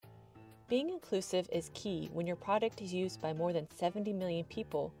Being inclusive is key when your product is used by more than 70 million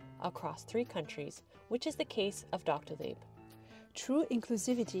people across 3 countries, which is the case of Doctolib. True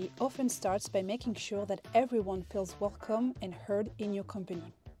inclusivity often starts by making sure that everyone feels welcome and heard in your company.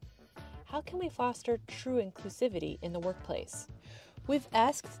 How can we foster true inclusivity in the workplace? We've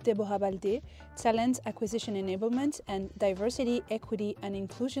asked Déborah Baldé, Talent Acquisition Enablement and Diversity, Equity and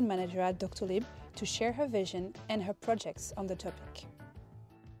Inclusion Manager at Doctolib, to share her vision and her projects on the topic.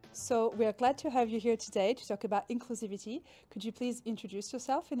 So we are glad to have you here today to talk about inclusivity. Could you please introduce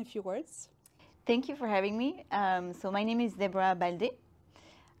yourself in a few words? Thank you for having me. So my name is Déborah Baldé.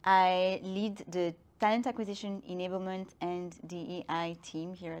 I lead the Talent Acquisition Enablement and DEI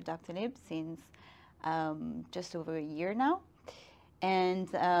team here at Doctolib since just over a year now.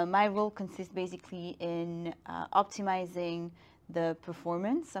 And my role consists basically in optimizing the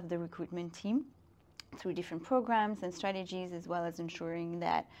performance of the recruitment team through different programs and strategies, as well as ensuring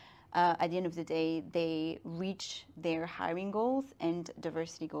that at the end of the day, they reach their hiring goals and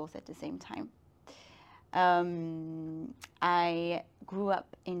diversity goals at the same time. I grew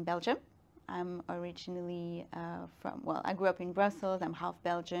up in Belgium. I'm originally I grew up in Brussels. I'm half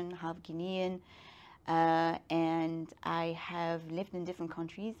Belgian, half Guinean. And I have lived in different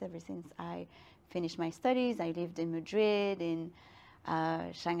countries ever since I finished my studies. I lived in Madrid, in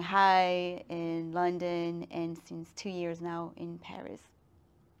Shanghai, in London, and since 2 years now in Paris.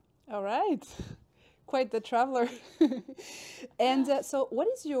 All right, quite the traveler. And so what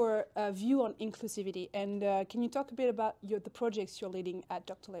is your view on inclusivity? And can you talk a bit about the projects you're leading at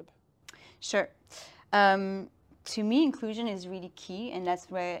Doctolib? Sure. To me, inclusion is really key, and that's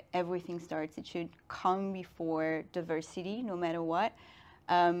where everything starts. It should come before diversity, no matter what.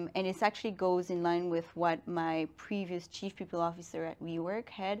 And it actually goes in line with what my previous chief people officer at WeWork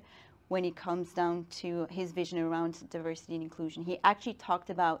had when it comes down to his vision around diversity and inclusion. He actually talked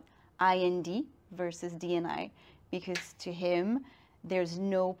about IND versus DNI, because to him, there's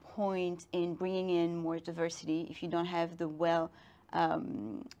no point in bringing in more diversity if you don't have the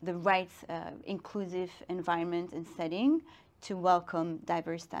right inclusive environment and setting to welcome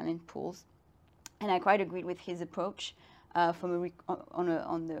diverse talent pools. And I quite agreed with his approach.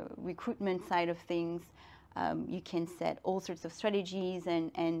 On the recruitment side of things, you can set all sorts of strategies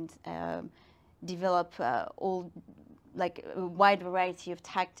and develop a wide variety of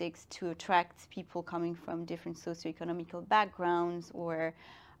tactics to attract people coming from different socioeconomical backgrounds or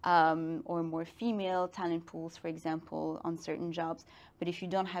more female talent pools, for example, on certain jobs. But if you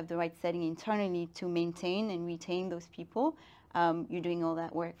don't have the right setting internally to maintain and retain those people, you're doing all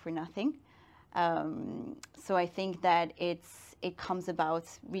that work for nothing. So I think that it comes about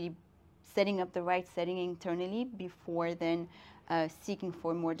really setting up the right setting internally before then seeking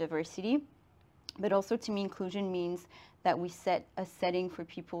for more diversity. But also, to me, inclusion means that we set a setting for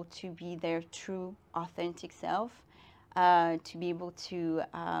people to be their true, authentic self, to be able to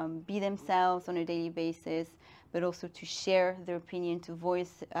be themselves on a daily basis, but also to share their opinion, to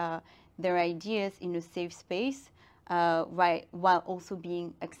voice their ideas in a safe space, while also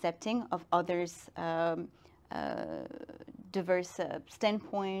being accepting of others' diverse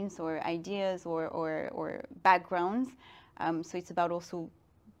standpoints or ideas or backgrounds. So it's about also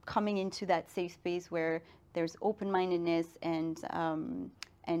coming into that safe space where there's open-mindedness and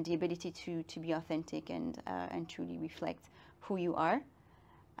the ability to be authentic and truly reflect who you are.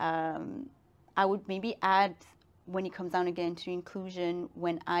 I would maybe add, when it comes down again to inclusion,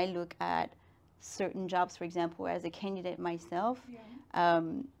 when I look at certain jobs, for example, as a candidate myself,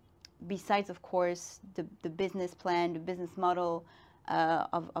 besides, of course, the business plan, the business model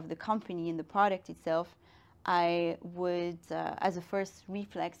of the company and the product itself, I would, as a first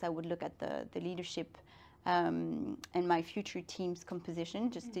reflex, I would look at the leadership and my future team's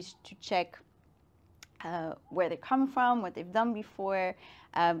composition, just to check where they come from, what they've done before,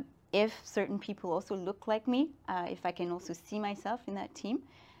 if certain people also look like me, if I can also see myself in that team.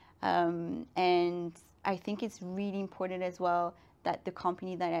 And I think it's really important as well that the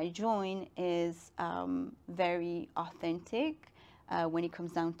company that I join is very authentic when it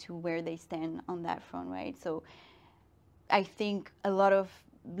comes down to where they stand on that front, right? So I think a lot of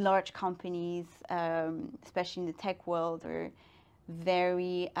large companies, especially in the tech world, are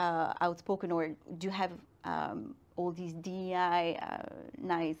very outspoken or do have all these DEI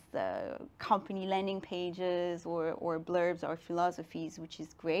nice company landing pages or blurbs or philosophies, which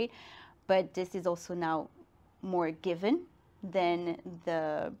is great. But this is also now more given than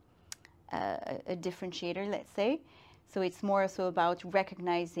a differentiator, let's say. So it's more so about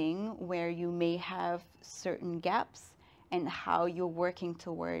recognizing where you may have certain gaps and how you're working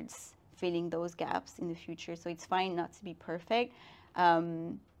towards filling those gaps in the future. So it's fine not to be perfect,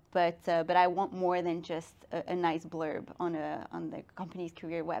 but I want more than just a nice blurb on the company's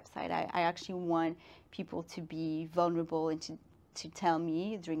career website. I actually want people to be vulnerable and to tell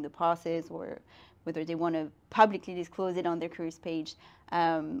me during the process, or whether they want to publicly disclose it on their careers page,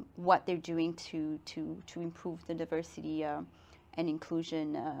 what they're doing to improve the diversity and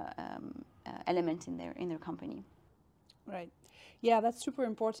inclusion element in their company. Right. Yeah, that's super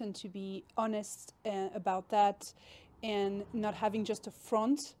important to be honest about that, and not having just a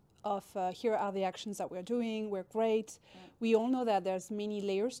front of here are the actions that we're doing, we're great. Yeah. We all know that there's many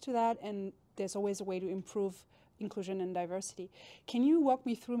layers to that, and there's always a way to improve inclusion and diversity. Can you walk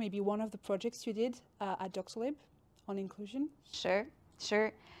me through maybe one of the projects you did at Doctolib on inclusion? Sure.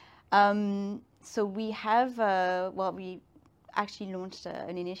 So we have, we actually launched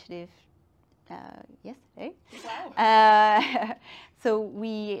an initiative yesterday. Wow. So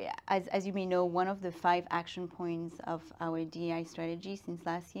we, as you may know, one of the 5 action points of our DEI strategy since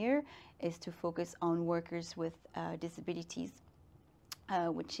last year is to focus on workers with disabilities,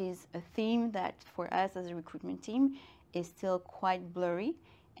 which is a theme that for us as a recruitment team is still quite blurry,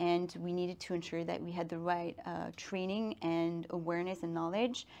 and we needed to ensure that we had the right training and awareness and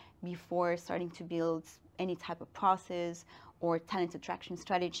knowledge before starting to build any type of process or talent attraction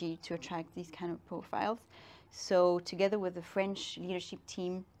strategy to attract these kind of profiles. So together with the French leadership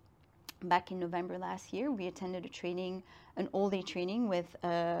team, back in November last year, we attended a training, an all-day training with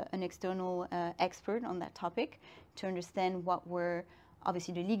an external expert on that topic to understand what were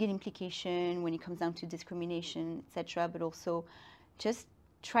obviously the legal implication when it comes down to discrimination, etc., but also just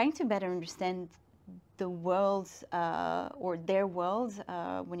trying to better understand the world's or their worlds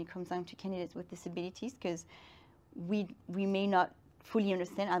when it comes down to candidates with disabilities, because we may not fully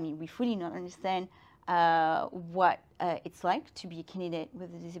understand, we fully not understand what it's like to be a candidate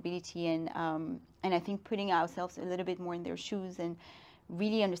with a disability, and I think putting ourselves a little bit more in their shoes and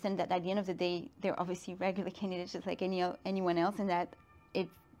really understand that at the end of the day, they're obviously regular candidates just like anyone else, and that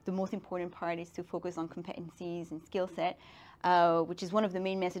the most important part is to focus on competencies and skill set, which is one of the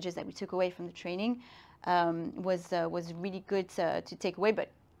main messages that we took away from the training. Was really good to take away, but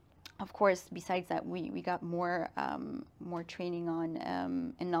of course, besides that, we got more training on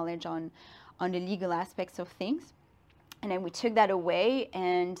and knowledge on the legal aspects of things, and then we took that away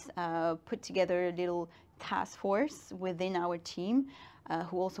and put together a little task force within our team,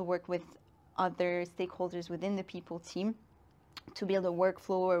 who also work with other stakeholders within the people team, to build a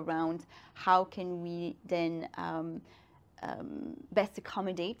workflow around how can we then best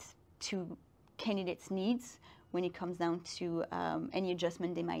accommodate to candidates' needs when it comes down to any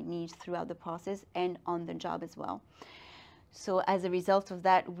adjustment they might need throughout the process and on the job as well. So as a result of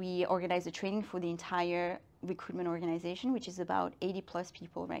that, we organized a training for the entire recruitment organization, which is about 80 plus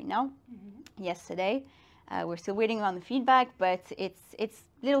people right now, yesterday. We're still waiting on the feedback, but it's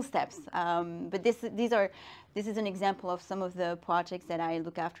little steps. But this is an example of some of the projects that I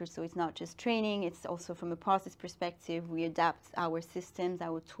look after. So it's not just training, it's also from a process perspective. We adapt our systems,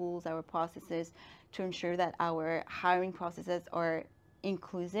 our tools, our processes to ensure that our hiring processes are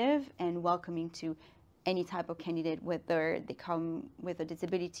inclusive and welcoming to any type of candidate, whether they come with a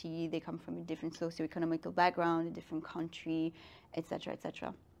disability, they come from a different socioeconomic background, a different country, etc.,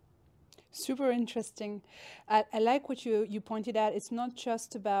 etc. Super interesting. I like what you pointed out. It's not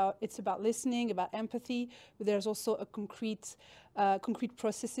just about, it's about listening, about empathy, but there's also a concrete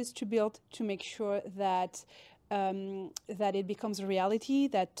processes to build to make sure that that it becomes a reality,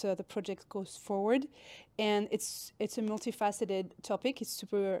 that the project goes forward. And it's a multifaceted topic. It's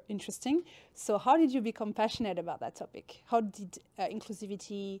super interesting. So how did you become passionate about that topic? How did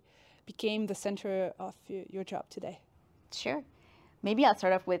inclusivity became the center of your job today? Sure. Maybe I'll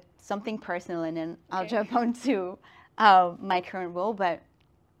start off with something personal, and then I'll jump on to my current role. But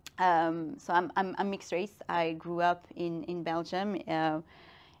so I'm mixed race. I grew up in Belgium,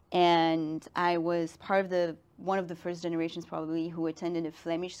 and I was part of one of the first generations probably who attended a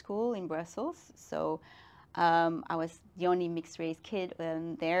Flemish school in Brussels. So I was the only mixed race kid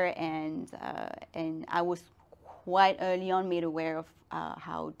there, and I was quite early on made aware of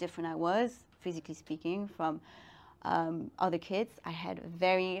how different I was, physically speaking, from other kids. I had a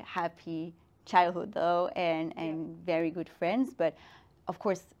very happy childhood though, and very good friends. But of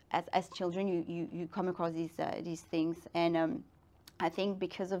course, as children, you come across these things, and I think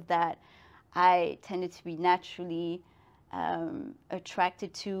because of that, I tended to be naturally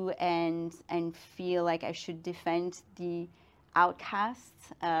attracted to and feel like I should defend the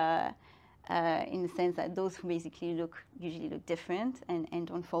outcasts, in the sense that those who basically usually look different and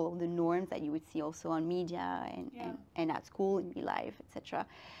don't follow the norms that you would see also on media and at school in real life, etc.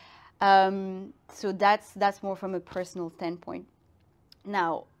 So that's more from a personal standpoint.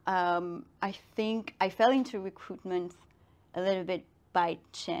 Now, I think I fell into recruitment a little bit by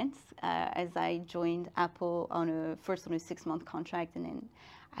chance as I joined Apple first on a 6-month contract, and then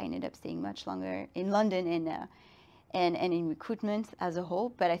I ended up staying much longer in London and in recruitment as a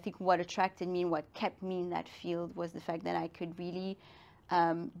whole. But I think what attracted me and what kept me in that field was the fact that I could really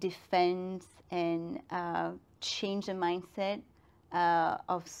defend and change the mindset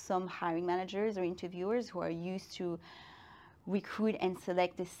of some hiring managers or interviewers who are used to recruit and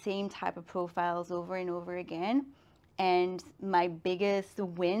select the same type of profiles over and over again. And my biggest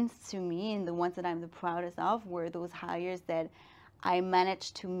wins to me, and the ones that I'm the proudest of, were those hires that I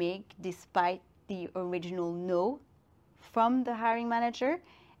managed to make despite the original no from the hiring manager,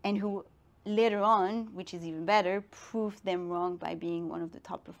 and who later on, which is even better, proved them wrong by being one of the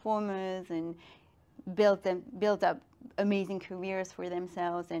top performers and built up amazing careers for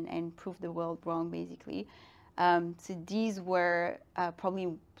themselves and proved the world wrong, basically. So these were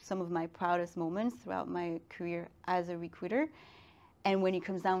probably some of my proudest moments throughout my career as a recruiter. And when it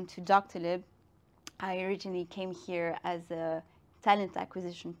comes down to Doctolib, I originally came here as a talent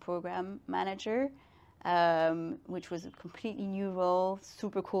acquisition program manager, which was a completely new role,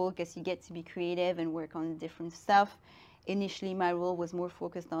 super cool because you get to be creative and work on different stuff. Initially, my role was more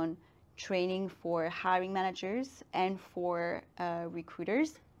focused on training for hiring managers and for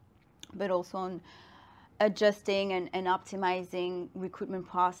recruiters, but also on adjusting and optimizing recruitment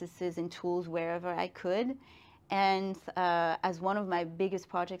processes and tools wherever I could. And as one of my biggest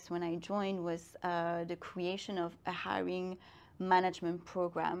projects when I joined was the creation of a hiring management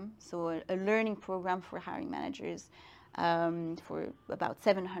program, so a learning program for hiring managers, for about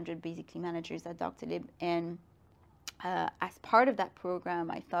 700 basically managers at Doctolib. And as part of that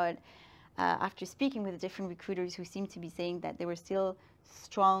program, I thought, after speaking with different recruiters who seemed to be saying that there were still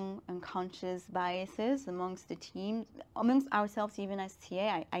strong unconscious biases amongst the team, amongst ourselves, even as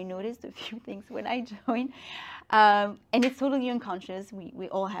TA, I noticed a few things when I joined. And it's totally unconscious. We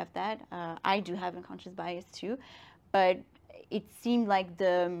all have that. I do have unconscious bias too. But it seemed like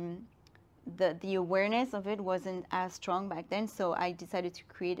the awareness of it wasn't as strong back then. So I decided to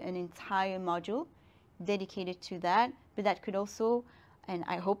create an entire module dedicated to that. But that could also, and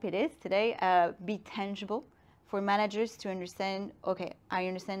I hope it is today, be tangible for managers to understand, okay, I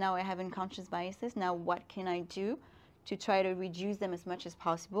understand now I have unconscious biases. Now what can I do to try to reduce them as much as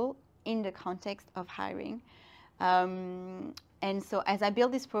possible in the context of hiring? And so as I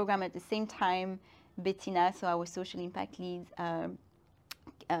built this program, at the same time, Bettina, so our social impact lead,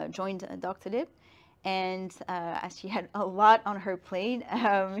 joined Doctolib. And as she had a lot on her plate,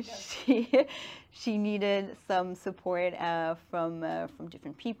 she needed some support from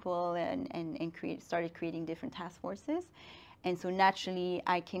different people and started creating different task forces. And so naturally,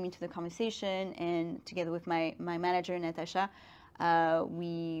 I came into the conversation, and together with my manager, Natasha,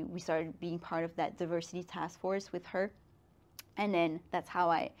 we started being part of that diversity task force with her. And then that's how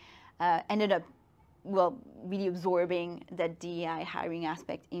I ended up, well, really absorbing that DEI hiring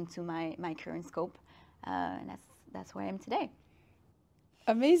aspect into my current scope. And that's where I am today.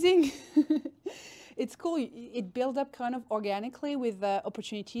 Amazing. It's cool. It built up kind of organically with the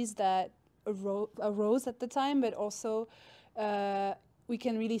opportunities that arose at the time, but also we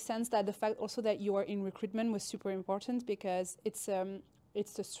can really sense that the fact also that you are in recruitment was super important, because it's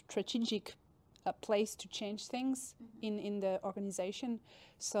a strategic place to change things in the organization.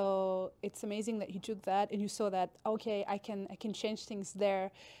 So it's amazing that you took that and you saw that, okay, I can change things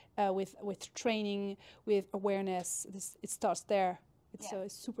there with training, with awareness. It starts there.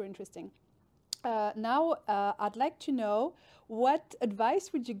 It's super interesting. Now, I'd like to know, what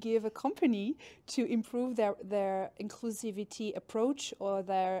advice would you give a company to improve their inclusivity approach or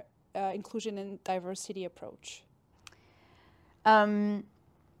their inclusion and diversity approach?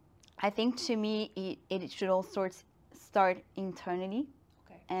 I think, to me, it should all start internally.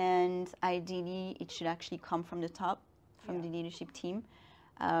 Okay. And ideally, it should actually come from the top, from the leadership team.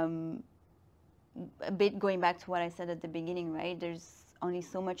 A bit going back to what I said at the beginning, right? There's only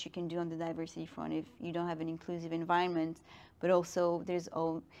so much you can do on the diversity front if you don't have an inclusive environment, but also there's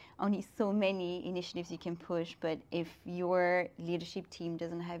only so many initiatives you can push. But if your leadership team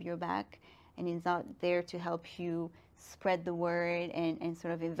doesn't have your back and is not there to help you spread the word and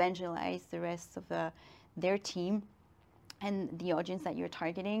sort of evangelize the rest of their team and the audience that you're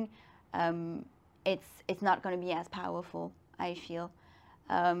targeting, it's not going to be as powerful, I feel.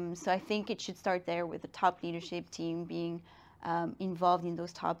 So I think it should start there with the top leadership team being involved in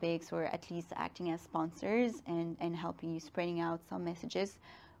those topics, or at least acting as sponsors and helping you spreading out some messages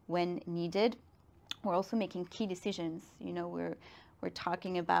when needed. We're also making key decisions. You know, we're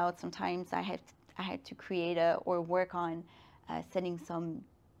talking about, sometimes I had to create or work on setting some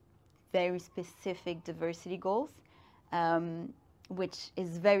very specific diversity goals, which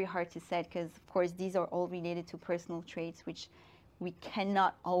is very hard to set because, of course, these are all related to personal traits, which we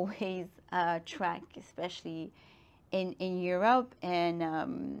cannot always track, especially in Europe.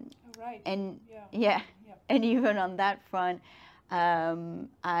 And Right. and Yeah. and even on that front,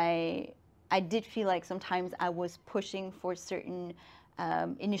 I did feel like sometimes I was pushing for certain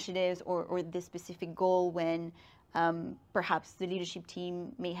initiatives or this specific goal when perhaps the leadership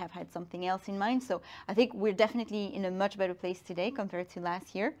team may have had something else in mind. So I think we're definitely in a much better place today compared to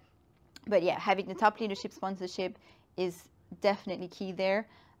last year. But yeah, having the top leadership sponsorship is definitely key there.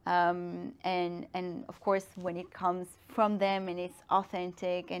 And of course, when it comes from them and it's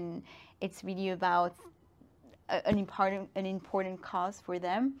authentic and it's really about an important cause for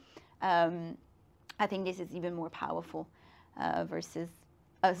them, I think this is even more powerful versus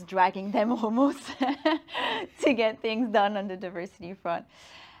us dragging them almost to get things done on the diversity front.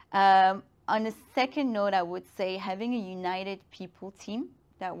 On a second note, I would say having a united people team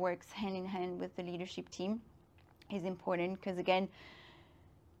that works hand in hand with the leadership team is important because, again,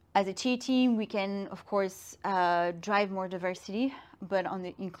 as a TA team, we can, of course, drive more diversity, but on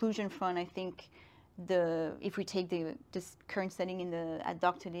the inclusion front, I think if we take this current setting at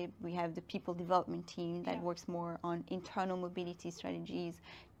Doctolib, we have the people development team that works more on internal mobility strategies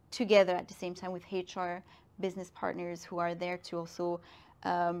together at the same time with HR business partners who are there to also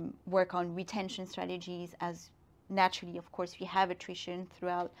work on retention strategies, as naturally, of course, we have attrition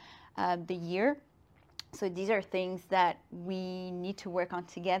throughout the year. So these are things that we need to work on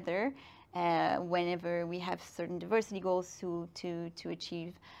together whenever we have certain diversity goals to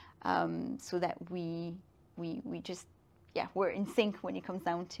achieve. So that we just, we're in sync when it comes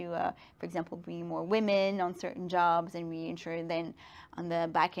down to, for example, bringing more women on certain jobs, and we ensure then on the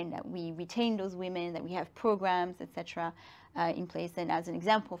back end that we retain those women, that we have programs, etc., in place. And as an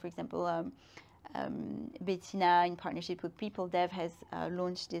example, for example, Bettina, in partnership with People Dev, has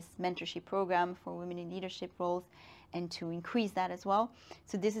launched this mentorship program for women in leadership roles, and to increase that as well.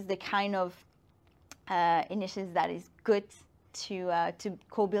 So this is the kind of initiatives that is good to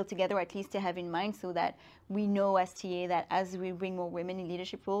co-build together, or at least to have in mind, so that we know as TA that as we bring more women in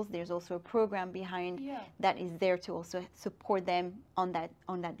leadership roles, there's also a program behind that is there to also support them on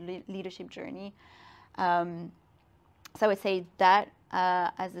that leadership journey. So I would say that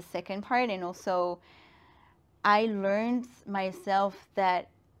as the second part. And also I learned myself that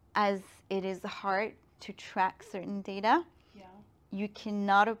as it is hard to track certain data, you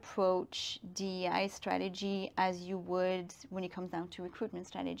cannot approach DEI strategy as you would when it comes down to recruitment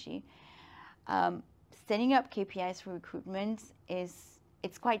strategy. Setting up KPIs for recruitment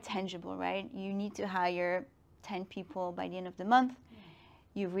it's quite tangible, right? You need to hire 10 people by the end of the month.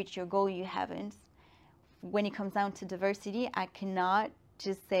 You've reached your goal, you haven't. When it comes down to diversity, I cannot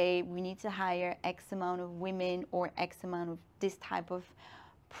just say we need to hire X amount of women or X amount of this type of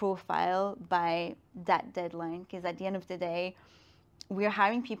profile by that deadline, because at the end of the day, we're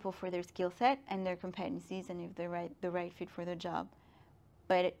hiring people for their skill set and their competencies and if they're the right fit for the job.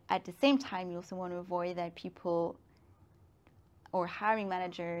 But at the same time, you also want to avoid that people or hiring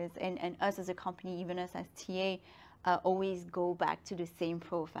managers and us as a company, even us as TA, always go back to the same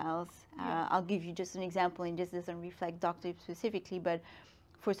profiles. I'll give you just an example, and this doesn't reflect Doctolib specifically, but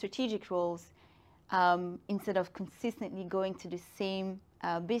for strategic roles, instead of consistently going to the same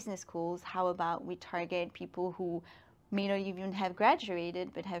business schools, how about we target people who may not even have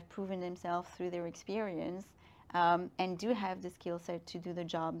graduated, but have proven themselves through their experience and do have the skill set to do the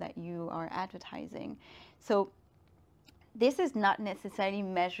job that you are advertising. So this is not necessarily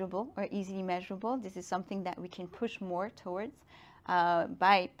measurable or easily measurable. This is something that we can push more towards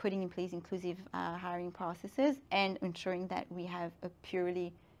by putting in place inclusive hiring processes and ensuring that we have a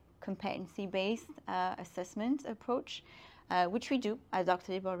purely competency-based assessment approach, which we do at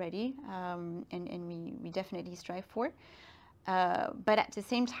Doctolib already, and we definitely strive for. But at the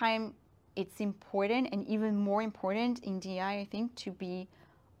same time, it's important, and even more important in DI, I think, to be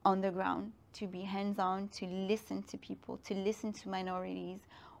on the ground, to be hands-on, to listen to people, to listen to minorities.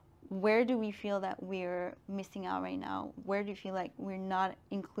 Where do we feel that we're missing out right now? Where do you feel like we're not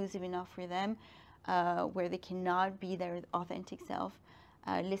inclusive enough for them, where they cannot be their authentic self?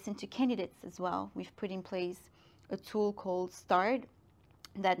 Listen to candidates as well. We've put in place a tool called START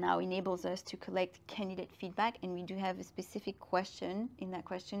that now enables us to collect candidate feedback, and we do have a specific question in that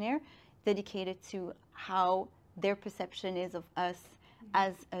questionnaire dedicated to how their perception is of us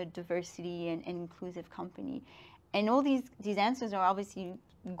as a diversity and inclusive company. And all these answers are obviously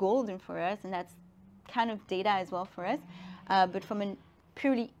golden for us, and that's kind of data as well for us. But from a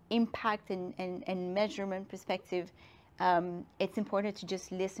purely impact and measurement perspective, it's important to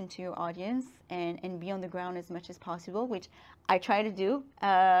just listen to your audience and be on the ground as much as possible, which I try to do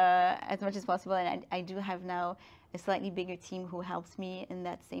as much as possible. And I do have now a slightly bigger team who helps me in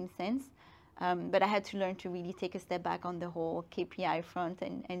that same sense. But I had to learn to really take a step back on the whole KPI front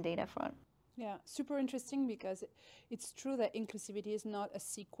and data front. Yeah, super interesting, because it's true that inclusivity is not a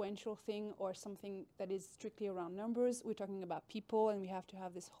sequential thing or something that is strictly around numbers. We're talking about people, and we have to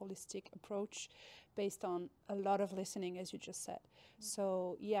have this holistic approach based on a lot of listening, as you just said.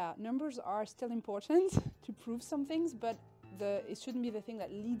 So yeah, numbers are still important to prove some things, but it shouldn't be the thing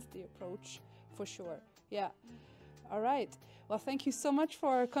that leads the approach, for sure. Yeah. All right. Well, thank you so much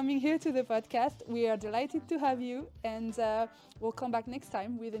for coming here to the podcast. We are delighted to have you, and we'll come back next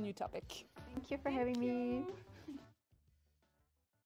time with a new topic. Thank you for having me.